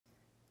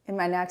In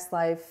my next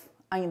life,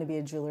 I'm going to be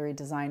a jewelry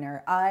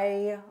designer.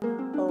 I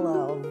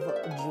love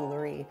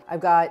jewelry. I've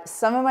got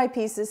some of my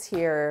pieces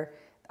here.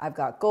 I've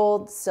got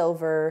gold,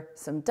 silver,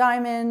 some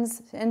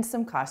diamonds, and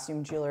some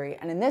costume jewelry.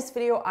 And in this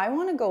video, I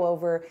want to go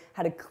over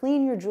how to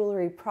clean your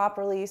jewelry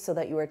properly so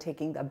that you are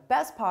taking the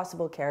best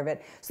possible care of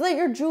it, so that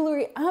your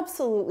jewelry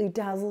absolutely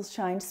dazzles,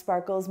 shines,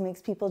 sparkles,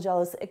 makes people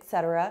jealous,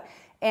 etc.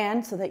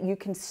 And so that you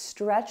can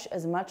stretch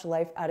as much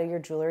life out of your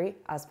jewelry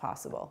as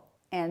possible.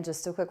 And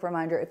just a quick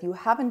reminder, if you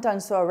haven't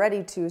done so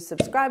already, to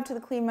subscribe to the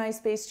Clean My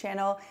Space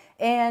channel,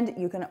 and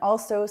you can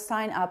also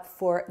sign up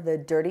for the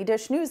Dirty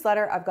Dish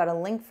newsletter. I've got a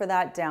link for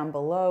that down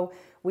below.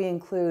 We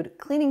include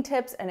cleaning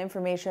tips and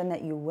information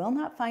that you will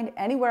not find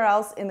anywhere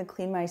else in the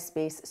Clean My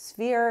Space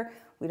sphere.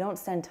 We don't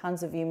send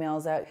tons of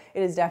emails out.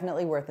 It is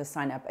definitely worth a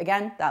sign up.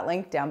 Again, that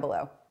link down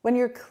below. When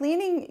you're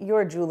cleaning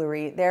your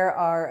jewelry, there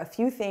are a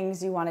few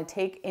things you want to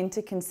take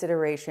into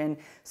consideration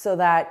so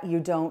that you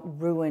don't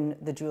ruin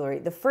the jewelry.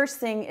 The first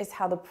thing is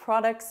how the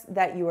products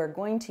that you are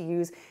going to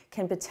use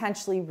can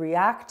potentially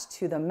react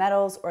to the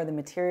metals or the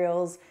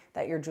materials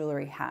that your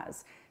jewelry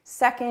has.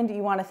 Second,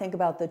 you want to think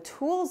about the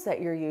tools that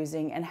you're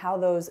using and how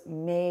those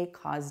may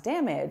cause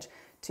damage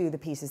to the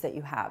pieces that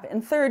you have.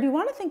 And third, you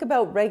want to think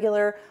about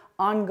regular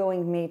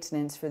ongoing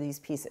maintenance for these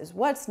pieces,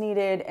 what's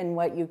needed and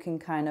what you can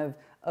kind of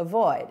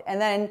avoid.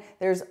 And then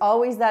there's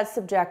always that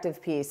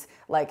subjective piece,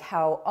 like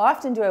how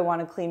often do I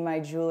want to clean my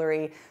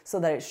jewelry so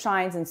that it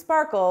shines and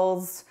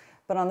sparkles,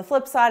 but on the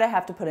flip side, I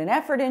have to put an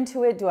effort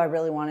into it. Do I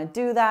really want to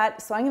do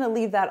that? So I'm going to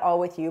leave that all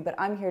with you, but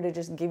I'm here to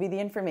just give you the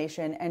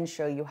information and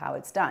show you how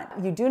it's done.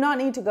 You do not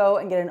need to go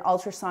and get an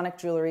ultrasonic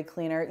jewelry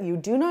cleaner. You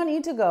do not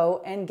need to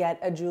go and get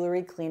a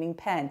jewelry cleaning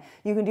pen.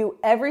 You can do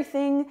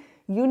everything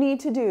you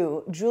need to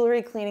do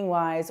jewelry cleaning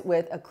wise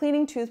with a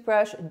cleaning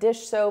toothbrush,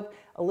 dish soap,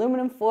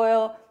 aluminum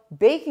foil,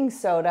 baking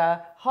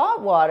soda,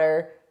 hot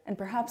water, and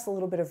perhaps a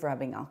little bit of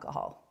rubbing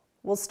alcohol.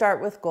 We'll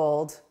start with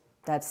gold.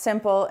 That's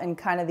simple and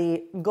kind of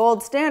the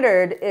gold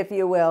standard, if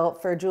you will,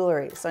 for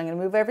jewelry. So I'm going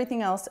to move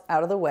everything else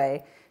out of the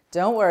way.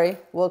 Don't worry,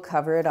 we'll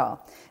cover it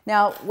all.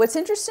 Now, what's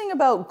interesting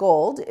about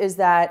gold is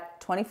that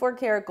 24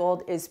 karat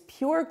gold is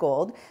pure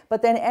gold,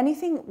 but then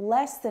anything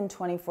less than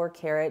 24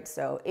 karat,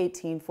 so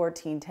 18,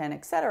 14, 10,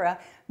 etc.,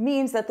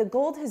 means that the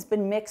gold has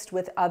been mixed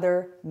with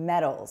other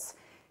metals.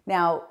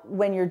 Now,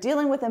 when you're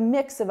dealing with a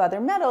mix of other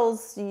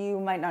metals, you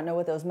might not know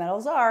what those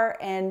metals are,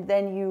 and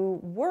then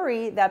you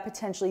worry that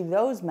potentially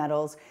those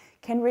metals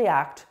can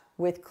react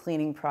with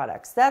cleaning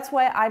products. That's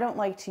why I don't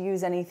like to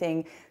use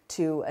anything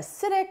too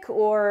acidic,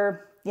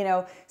 or, you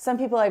know, some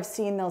people I've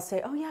seen, they'll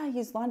say, oh yeah, I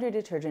use laundry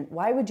detergent.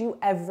 Why would you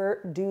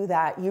ever do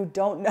that? You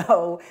don't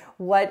know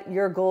what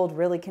your gold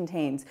really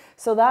contains.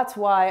 So that's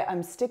why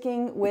I'm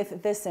sticking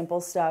with this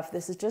simple stuff.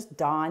 This is just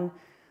Dawn.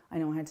 I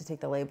know I had to take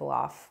the label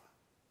off.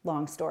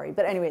 Long story.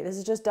 But anyway, this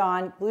is just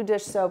Dawn blue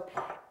dish soap,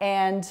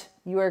 and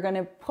you are going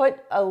to put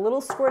a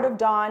little squirt of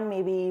Dawn,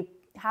 maybe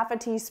half a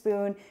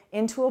teaspoon,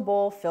 into a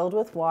bowl filled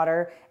with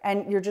water,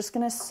 and you're just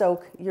going to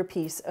soak your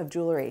piece of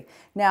jewelry.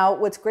 Now,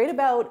 what's great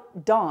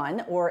about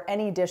Dawn, or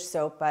any dish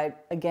soap,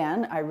 but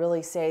again, I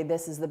really say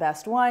this is the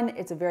best one.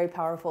 It's a very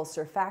powerful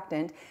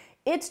surfactant.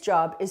 Its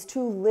job is to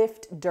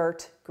lift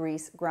dirt,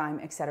 grease, grime,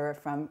 etc.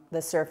 from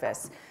the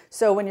surface.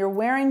 So when you're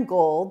wearing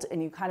gold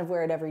and you kind of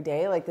wear it every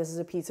day, like this is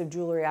a piece of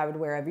jewelry I would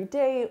wear every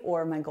day,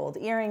 or my gold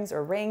earrings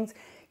or rings,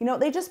 you know,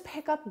 they just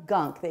pick up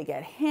gunk. They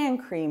get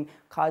hand cream,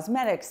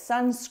 cosmetics,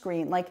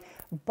 sunscreen, like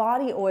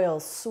body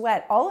oil,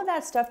 sweat, all of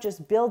that stuff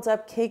just builds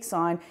up, cakes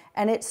on,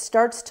 and it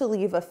starts to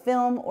leave a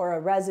film or a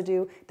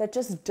residue that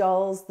just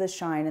dulls the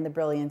shine and the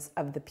brilliance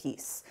of the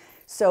piece.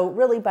 So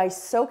really, by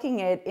soaking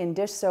it in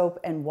dish soap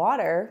and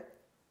water,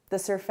 the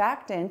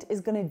surfactant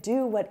is going to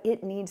do what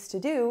it needs to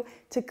do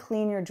to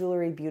clean your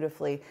jewelry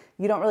beautifully.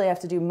 You don't really have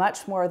to do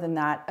much more than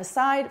that,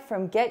 aside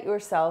from get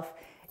yourself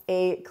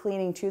a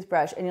cleaning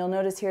toothbrush. And you'll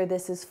notice here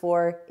this is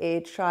for a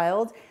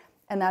child,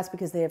 and that's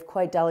because they have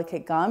quite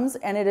delicate gums,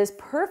 and it is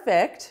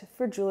perfect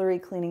for jewelry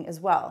cleaning as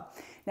well.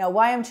 Now,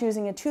 why I'm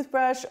choosing a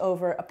toothbrush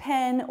over a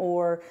pen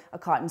or a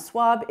cotton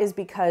swab is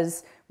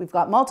because we've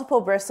got multiple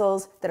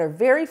bristles that are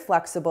very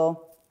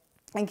flexible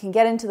and can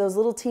get into those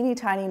little teeny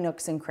tiny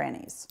nooks and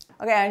crannies.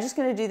 Okay, I'm just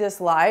gonna do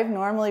this live.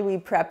 Normally we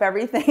prep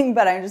everything,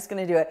 but I'm just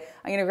gonna do it.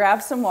 I'm gonna grab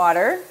some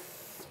water.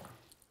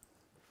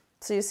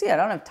 So you see, I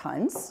don't have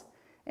tons.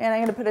 And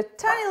I'm gonna put a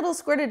tiny little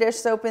squirt of dish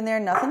soap in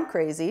there, nothing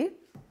crazy.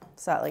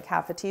 It's not like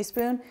half a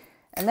teaspoon.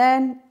 And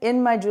then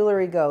in my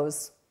jewelry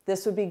goes.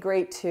 This would be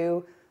great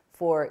too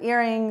for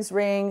earrings,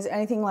 rings,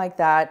 anything like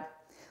that.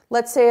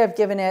 Let's say I've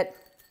given it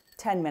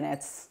 10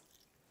 minutes.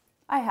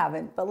 I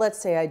haven't, but let's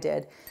say I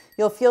did.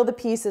 You'll feel the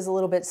piece is a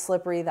little bit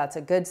slippery. That's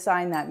a good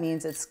sign. That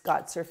means it's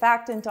got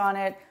surfactant on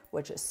it,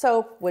 which is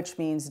soap, which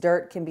means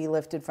dirt can be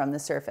lifted from the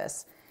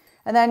surface.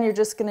 And then you're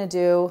just gonna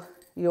do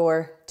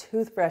your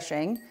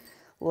toothbrushing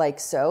like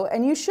so.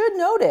 And you should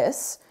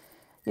notice,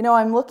 you know,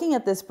 I'm looking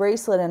at this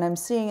bracelet and I'm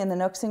seeing in the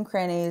nooks and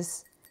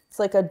crannies, it's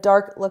like a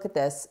dark, look at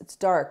this, it's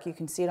dark. You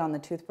can see it on the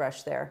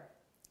toothbrush there,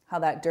 how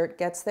that dirt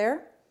gets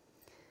there.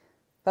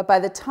 But by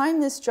the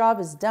time this job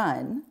is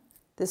done,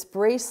 this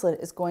bracelet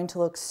is going to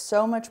look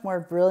so much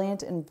more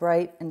brilliant and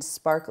bright and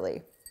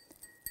sparkly.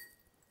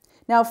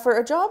 Now for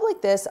a job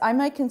like this, I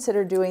might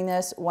consider doing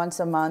this once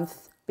a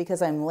month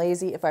because I'm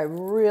lazy. If I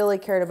really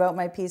cared about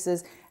my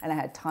pieces and I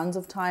had tons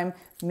of time,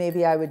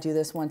 maybe I would do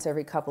this once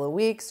every couple of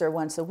weeks or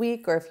once a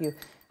week, or if you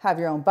have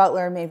your own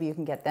butler, maybe you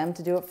can get them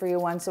to do it for you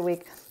once a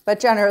week. But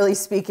generally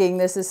speaking,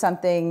 this is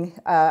something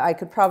I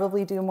could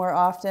probably do more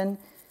often.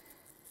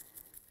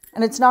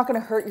 And it's not going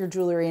to hurt your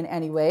jewelry in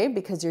any way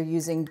because you're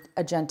using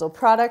a gentle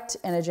product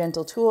and a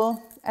gentle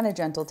tool and a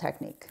gentle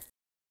technique.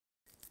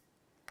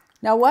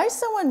 Now, why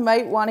someone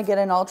might want to get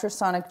an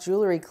ultrasonic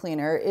jewelry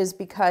cleaner is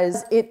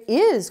because it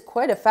is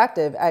quite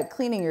effective at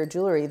cleaning your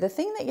jewelry. The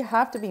thing that you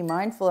have to be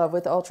mindful of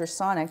with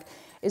ultrasonic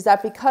is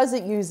that because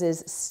it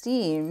uses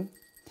steam,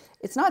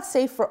 it's not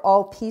safe for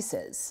all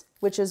pieces,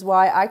 which is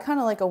why I kind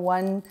of like a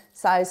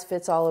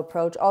one-size-fits-all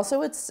approach.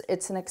 Also,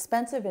 it's an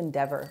expensive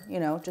endeavor, you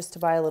know, just to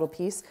buy a little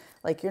piece.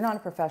 Like, you're not a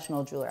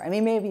professional jeweler. I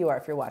mean, maybe you are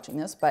if you're watching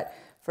this, but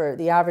for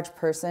the average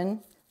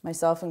person,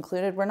 myself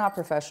included, we're not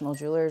professional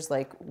jewelers.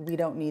 Like, we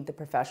don't need the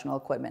professional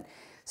equipment.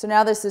 So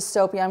now this is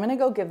soapy. I'm gonna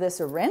go give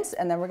this a rinse,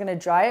 and then we're gonna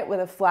dry it with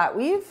a flat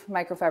weave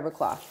microfiber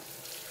cloth.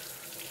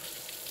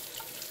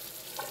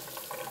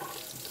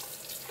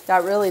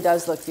 That really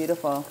does look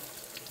beautiful.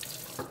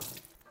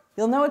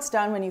 You'll know it's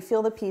done when you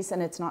feel the piece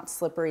and it's not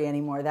slippery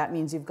anymore. That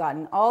means you've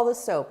gotten all the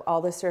soap,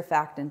 all the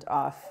surfactant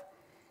off.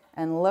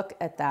 And look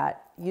at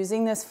that.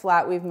 Using this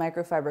flat weave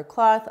microfiber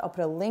cloth, I'll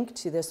put a link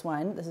to this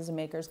one. This is a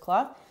maker's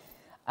cloth.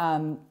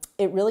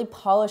 It really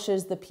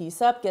polishes the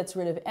piece up, gets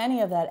rid of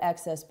any of that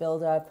excess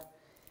buildup,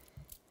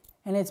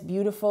 and it's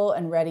beautiful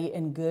and ready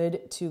and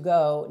good to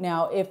go.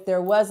 Now, if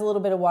there was a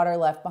little bit of water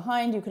left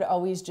behind, you could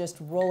always just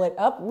roll it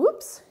up,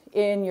 whoops,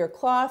 in your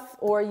cloth,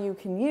 or you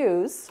can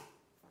use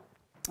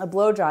a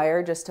blow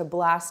dryer just to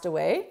blast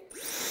away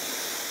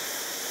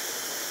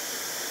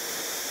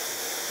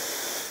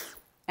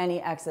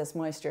any excess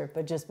moisture,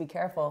 but just be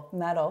careful,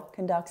 metal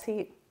conducts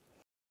heat.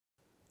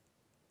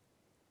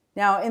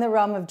 Now, in the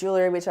realm of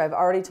jewelry, which I've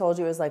already told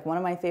you is like one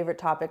of my favorite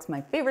topics,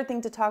 my favorite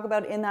thing to talk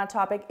about in that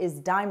topic is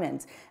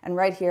diamonds. And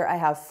right here, I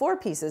have 4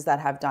 pieces that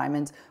have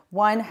diamonds.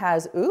 One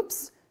has,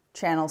 oops,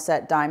 channel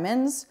set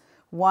diamonds.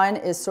 One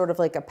is sort of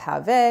like a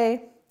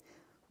pavé.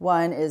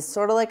 One is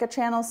sort of like a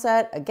channel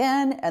set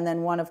again, and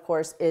then one, of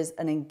course, is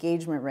an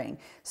engagement ring.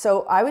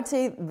 So I would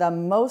say the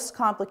most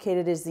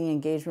complicated is the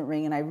engagement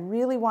ring, and I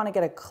really want to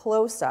get a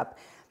close-up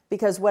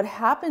because what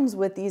happens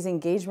with these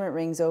engagement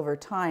rings over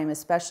time,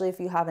 especially if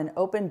you have an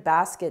open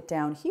basket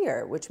down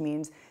here, which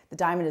means the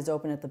diamond is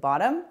open at the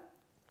bottom,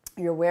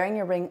 you're wearing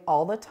your ring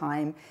all the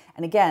time,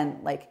 and again,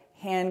 like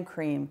hand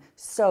cream,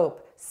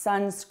 soap,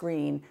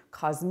 sunscreen,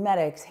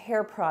 cosmetics,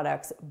 hair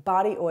products,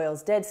 body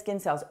oils, dead skin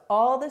cells,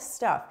 all this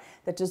stuff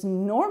that just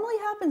normally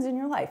happens in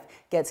your life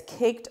gets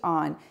caked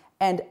on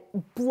and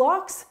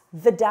blocks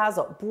the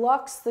dazzle,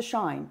 blocks the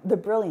shine, the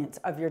brilliance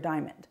of your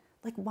diamond.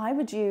 Like, why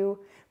would you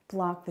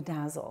block the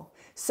dazzle?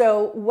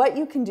 So what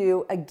you can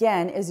do,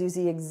 again, is use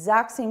the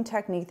exact same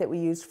technique that we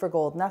used for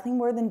gold, nothing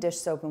more than dish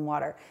soap and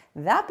water.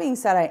 That being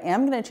said, I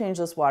am going to change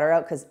this water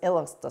out because it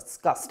looks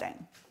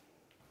disgusting.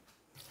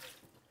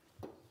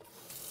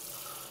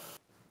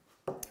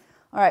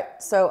 All right,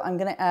 so I'm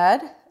gonna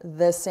add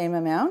the same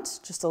amount,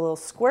 just a little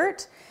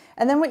squirt.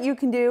 And then what you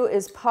can do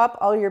is pop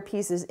all your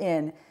pieces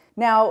in.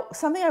 Now,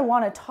 something I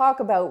wanna talk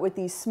about with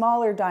these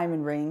smaller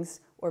diamond rings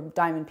or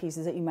diamond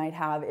pieces that you might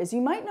have is you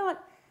might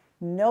not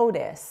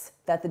notice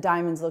that the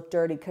diamonds look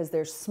dirty because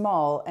they're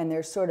small and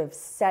they're sort of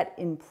set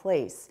in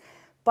place.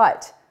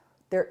 But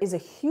there is a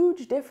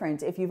huge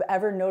difference if you've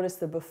ever noticed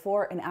the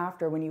before and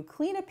after when you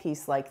clean a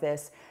piece like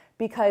this,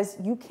 because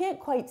you can't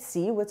quite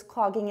see what's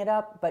clogging it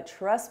up, but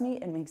trust me,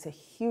 it makes a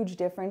huge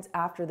difference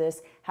after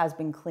this has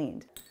been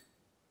cleaned.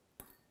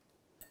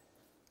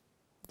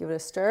 Give it a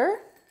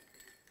stir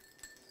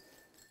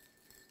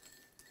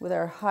with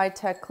our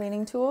high-tech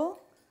cleaning tool.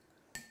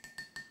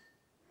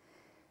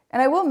 And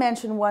I will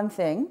mention one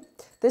thing.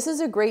 This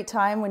is a great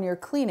time when you're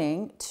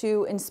cleaning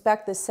to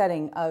inspect the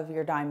setting of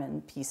your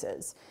diamond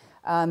pieces.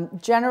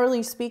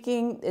 Generally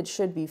speaking, it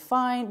should be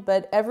fine,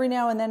 but every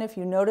now and then if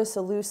you notice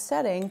a loose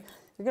setting,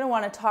 you're going to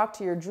want to talk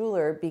to your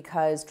jeweler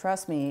because,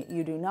 trust me,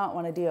 you do not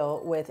want to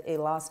deal with a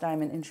lost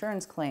diamond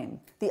insurance claim.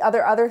 The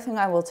other thing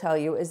I will tell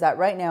you is that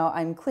right now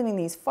I'm cleaning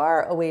these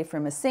far away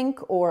from a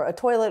sink or a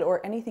toilet or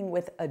anything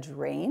with a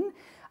drain.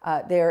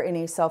 They're in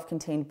a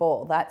self-contained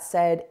bowl. That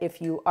said, if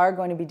you are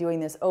going to be doing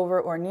this over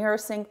or near a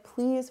sink,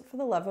 please, for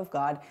the love of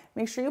God,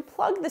 make sure you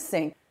plug the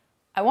sink.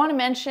 I want to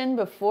mention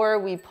before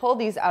we pull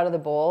these out of the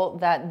bowl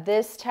that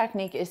this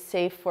technique is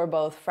safe for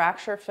both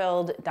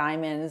fracture-filled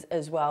diamonds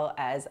as well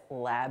as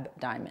lab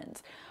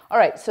diamonds. All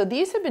right, so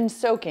these have been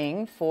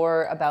soaking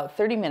for about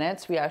 30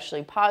 minutes. We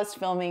actually paused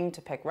filming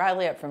to pick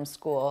Riley up from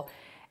school.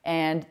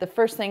 And the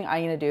first thing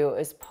I'm going to do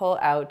is pull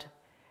out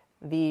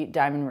the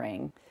diamond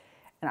ring.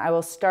 And I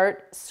will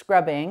start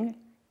scrubbing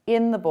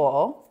in the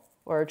bowl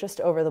or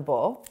just over the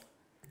bowl,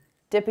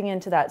 dipping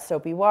into that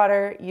soapy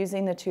water,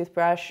 using the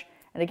toothbrush.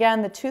 And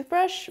again, the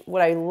toothbrush,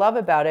 what I love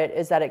about it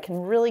is that it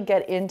can really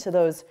get into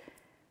those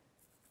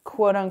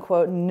quote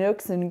unquote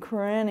nooks and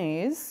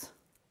crannies.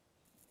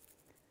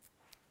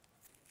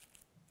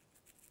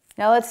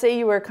 Now let's say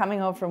you were coming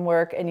home from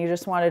work and you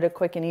just wanted a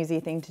quick and easy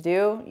thing to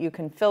do. You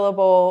can fill a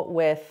bowl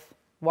with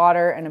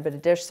water and a bit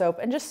of dish soap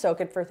and just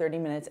soak it for 30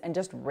 minutes and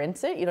just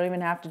rinse it. You don't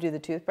even have to do the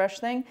toothbrush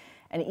thing.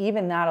 And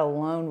even that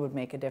alone would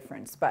make a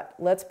difference. But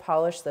let's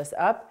polish this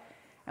up.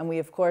 And we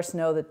of course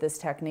know that this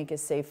technique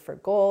is safe for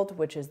gold,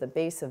 which is the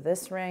base of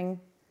this ring.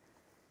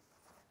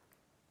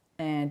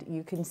 And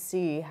you can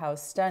see how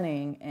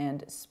stunning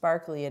and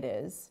sparkly it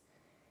is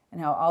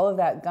and how all of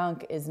that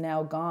gunk is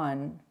now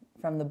gone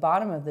from the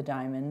bottom of the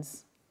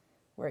diamonds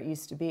where it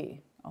used to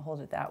be. I'll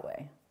hold it that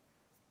way.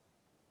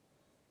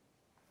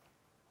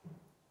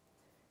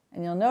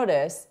 And you'll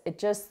notice it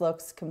just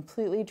looks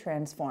completely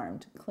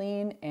transformed,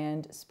 clean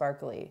and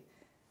sparkly.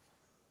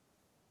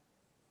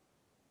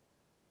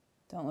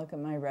 Don't look at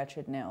my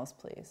wretched nails,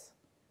 please.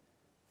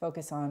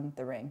 Focus on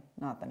the ring,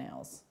 not the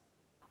nails.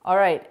 All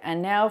right,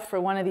 and now for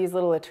one of these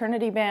little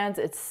eternity bands,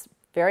 it's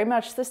very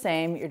much the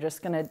same. You're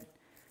just gonna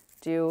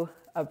do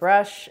a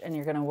brush and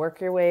you're gonna work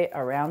your way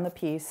around the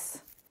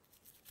piece.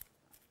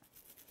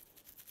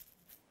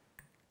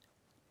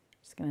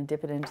 Just gonna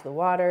dip it into the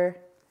water,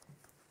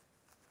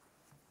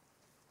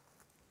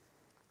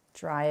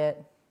 dry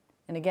it,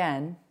 and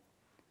again,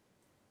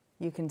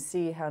 you can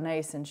see how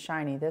nice and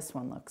shiny this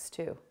one looks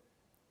too.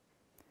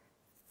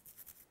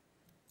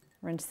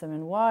 Rinse them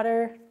in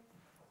water.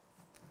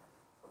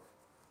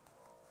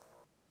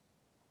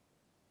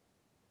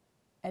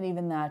 And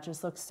even that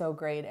just looks so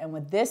great. And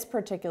with this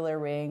particular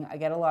ring, I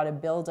get a lot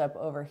of buildup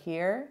over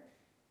here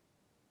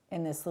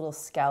in this little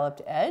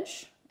scalloped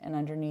edge and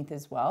underneath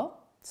as well.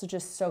 So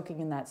just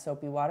soaking in that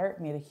soapy water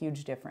made a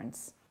huge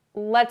difference.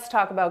 Let's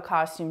talk about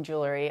costume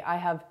jewelry. I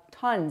have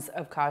tons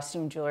of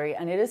costume jewelry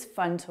and it is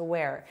fun to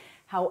wear.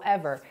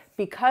 However,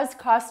 because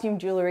costume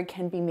jewelry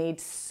can be made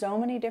so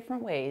many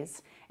different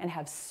ways and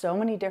have so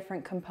many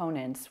different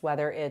components,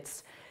 whether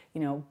it's,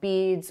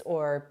 beads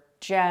or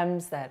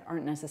gems that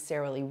aren't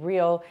necessarily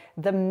real,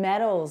 the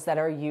metals that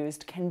are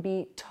used can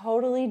be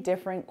totally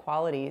different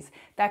qualities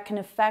that can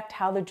affect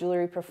how the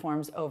jewelry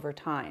performs over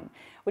time.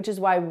 Which is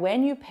why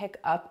when you pick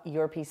up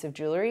your piece of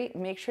jewelry,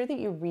 make sure that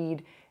you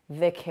read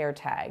the care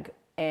tag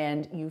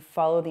and you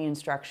follow the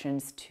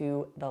instructions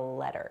to the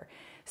letter.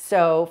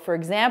 So for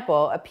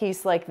example, a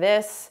piece like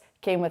this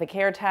came with a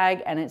care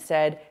tag and it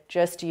said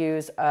just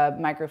use a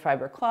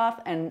microfiber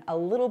cloth and a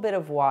little bit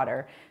of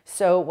water.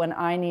 So when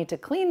I need to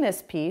clean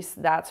this piece,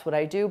 that's what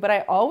I do, but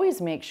I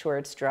always make sure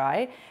it's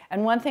dry.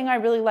 And one thing I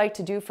really like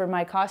to do for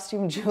my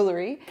costume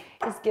jewelry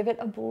is give it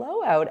a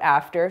blowout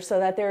after so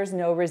that there is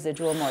no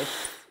residual moisture.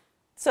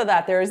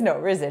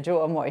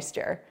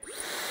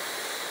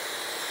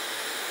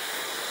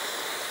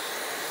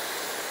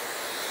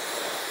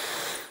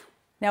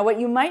 Now, what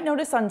you might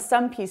notice on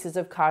some pieces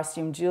of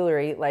costume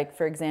jewelry, like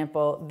for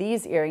example,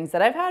 these earrings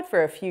that I've had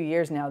for a few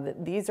years now,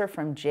 these are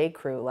from J.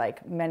 Crew,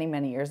 like many,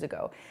 many years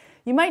ago.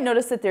 You might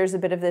notice that there's a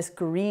bit of this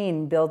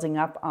green building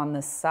up on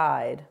the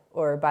side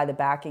or by the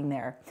backing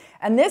there.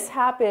 And this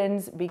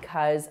happens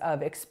because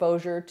of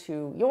exposure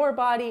to your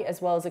body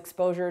as well as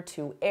exposure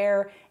to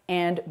air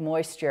and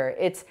moisture.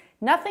 It's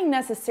nothing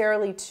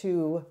necessarily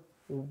to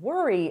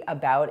worry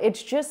about.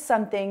 It's just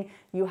something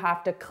you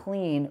have to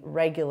clean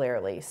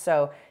regularly.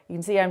 So you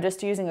can see I'm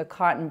just using a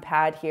cotton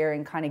pad here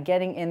and kind of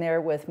getting in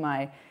there with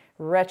my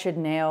wretched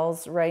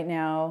nails right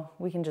now.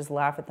 We can just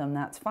laugh at them,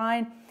 that's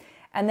fine.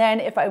 And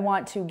then if I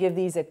want to give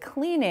these a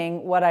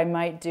cleaning, what I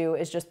might do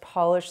is just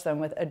polish them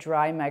with a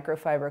dry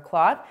microfiber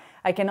cloth.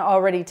 I can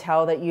already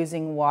tell that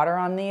using water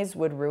on these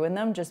would ruin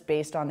them just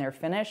based on their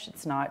finish.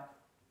 It's not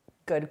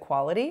good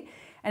quality.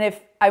 And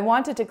if I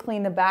wanted to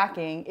clean the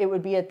backing, it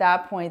would be at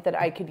that point that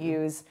I could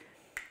use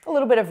a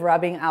little bit of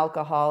rubbing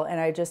alcohol, and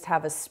I just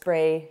have a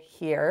spray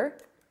here.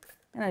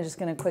 And I'm just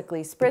gonna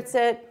quickly spritz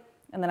it,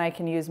 and then I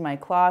can use my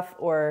cloth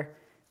or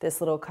this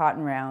little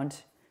cotton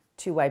round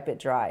to wipe it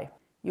dry.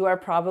 You are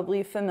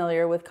probably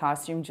familiar with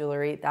costume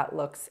jewelry that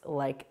looks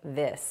like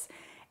this.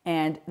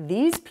 And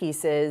these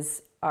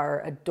pieces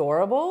are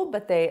adorable,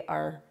 but they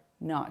are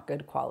not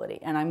good quality.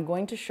 And I'm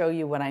going to show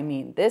you what I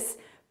mean. This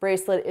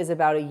bracelet is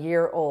about a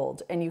year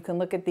old, and you can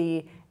look at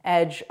the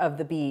edge of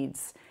the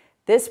beads.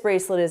 This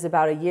bracelet is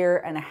about a year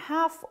and a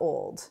half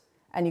old,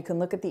 and you can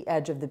look at the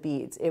edge of the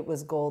beads. It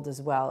was gold as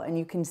well, and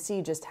you can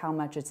see just how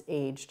much it's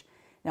aged.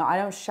 Now, I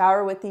don't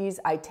shower with these.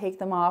 I take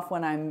them off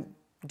when I'm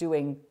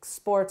doing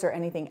sports or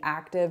anything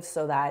active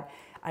so that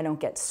I don't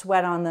get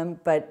sweat on them,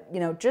 but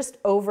just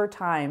over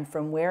time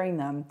from wearing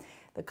them,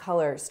 the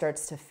color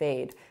starts to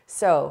fade.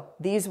 So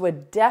these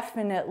would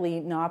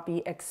definitely not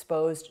be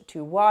exposed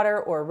to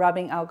water or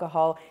rubbing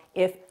alcohol.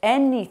 If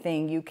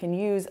anything, you can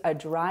use a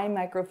dry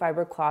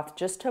microfiber cloth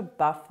just to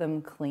buff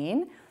them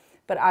clean.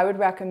 But I would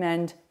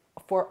recommend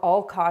for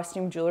all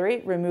costume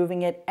jewelry,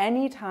 removing it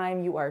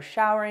anytime you are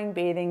showering,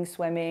 bathing,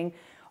 swimming,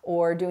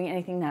 or doing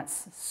anything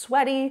that's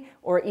sweaty,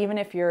 or even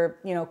if you're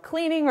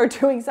cleaning or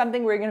doing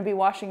something where you're gonna be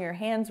washing your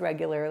hands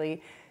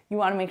regularly, you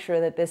want to make sure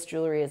that this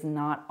jewelry is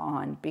not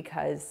on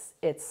because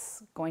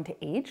it's going to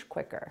age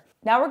quicker.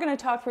 Now we're going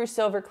to talk through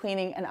silver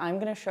cleaning, and I'm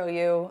going to show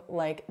you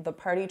like the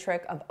party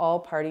trick of all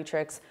party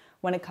tricks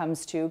when it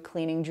comes to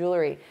cleaning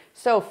jewelry.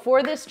 So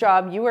for this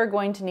job, you are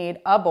going to need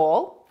a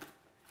bowl,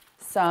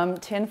 some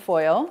tin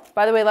foil.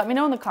 By the way, let me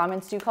know in the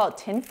comments, do you call it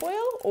tin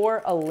foil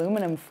or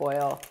aluminum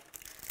foil?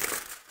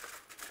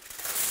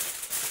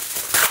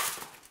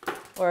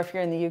 Or if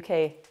you're in the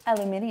UK,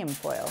 aluminium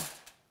foil.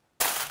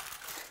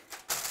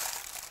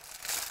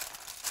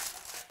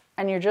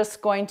 And you're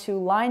just going to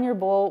line your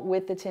bowl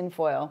with the tin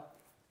foil,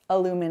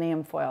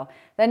 aluminum foil.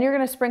 Then you're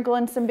going to sprinkle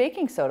in some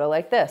baking soda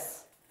like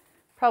this,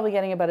 probably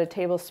getting about a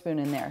tablespoon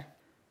in there.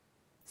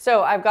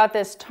 So I've got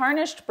this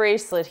tarnished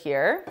bracelet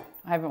here.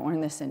 I haven't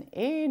worn this in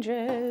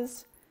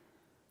ages.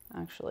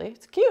 Actually,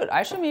 it's cute.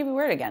 I should maybe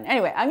wear it again.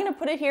 Anyway, I'm going to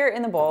put it here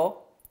in the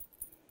bowl.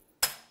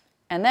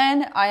 And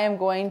then I am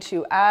going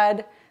to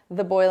add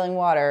the boiling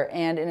water.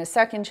 And in a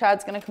second,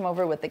 Chad's going to come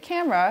over with the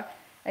camera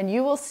and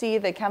you will see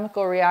the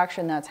chemical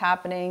reaction that's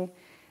happening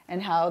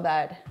and how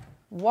that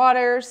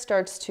water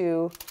starts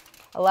to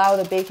allow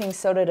the baking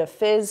soda to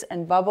fizz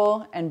and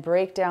bubble and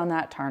break down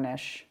that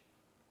tarnish.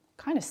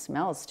 Kind of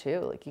smells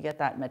too, like you get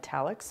that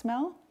metallic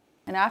smell.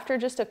 And after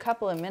just a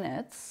couple of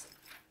minutes,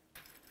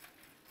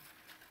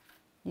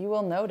 you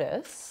will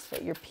notice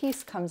that your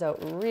piece comes out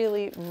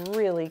really,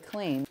 really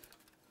clean.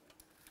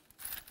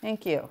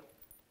 Thank you.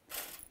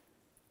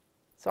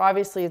 So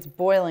obviously it's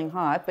boiling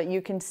hot, but you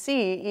can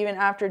see even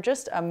after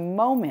just a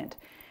moment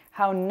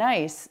how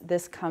nice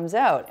this comes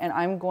out. And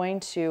I'm going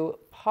to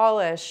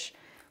polish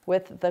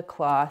with the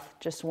cloth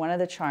just one of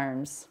the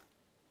charms.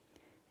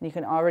 And you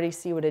can already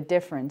see what a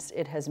difference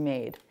it has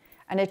made.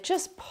 And it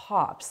just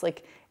pops,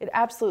 like it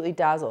absolutely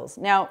dazzles.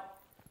 Now,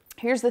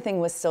 here's the thing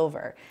with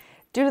silver.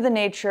 Due to the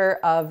nature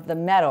of the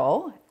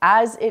metal,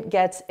 as it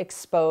gets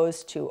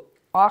exposed to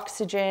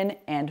oxygen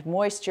and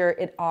moisture,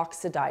 it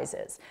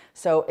oxidizes.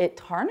 So it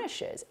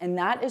tarnishes, and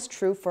that is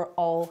true for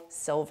all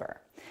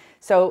silver.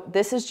 So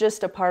this is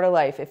just a part of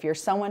life. If you're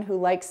someone who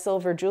likes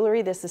silver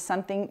jewelry, this is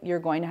something you're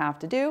going to have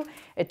to do.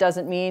 It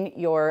doesn't mean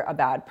you're a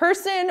bad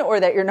person or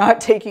that you're not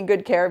taking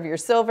good care of your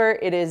silver.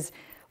 It is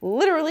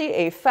literally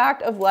a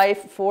fact of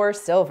life for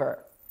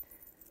silver.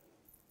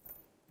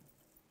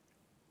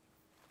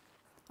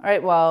 All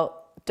right,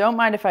 well, don't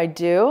mind if I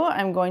do.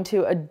 I'm going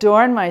to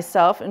adorn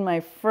myself in my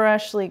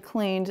freshly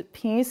cleaned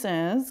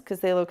pieces because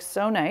they look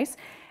so nice.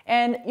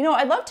 And you know,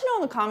 I'd love to know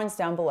in the comments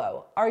down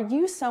below, are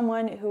you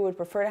someone who would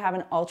prefer to have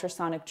an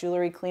ultrasonic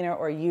jewelry cleaner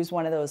or use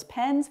one of those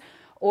pens?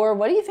 Or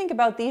what do you think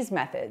about these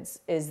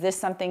methods? Is this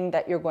something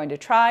that you're going to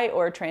try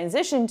or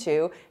transition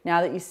to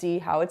now that you see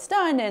how it's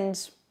done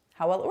and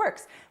how well it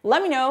works?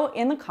 Let me know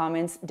in the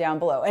comments down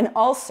below. And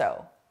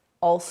also,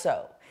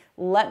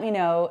 let me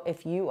know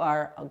if you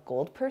are a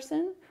gold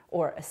person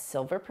or a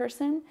silver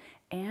person,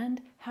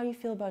 and how you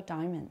feel about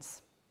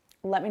diamonds.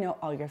 Let me know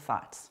all your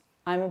thoughts.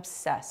 I'm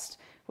obsessed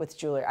with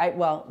jewelry.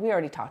 Well, we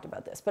already talked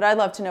about this, but I'd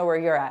love to know where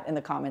you're at in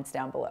the comments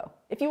down below.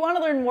 If you want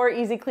to learn more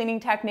easy cleaning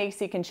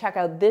techniques, you can check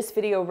out this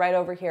video right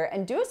over here.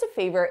 And do us a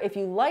favor, if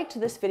you liked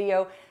this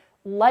video,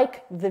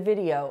 like the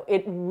video.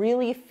 It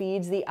really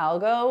feeds the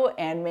algo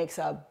and makes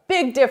a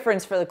big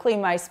difference for the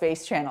Clean My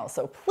Space channel.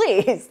 So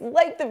please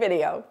like the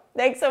video.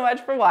 Thanks so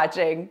much for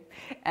watching,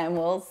 and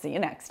we'll see you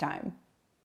next time.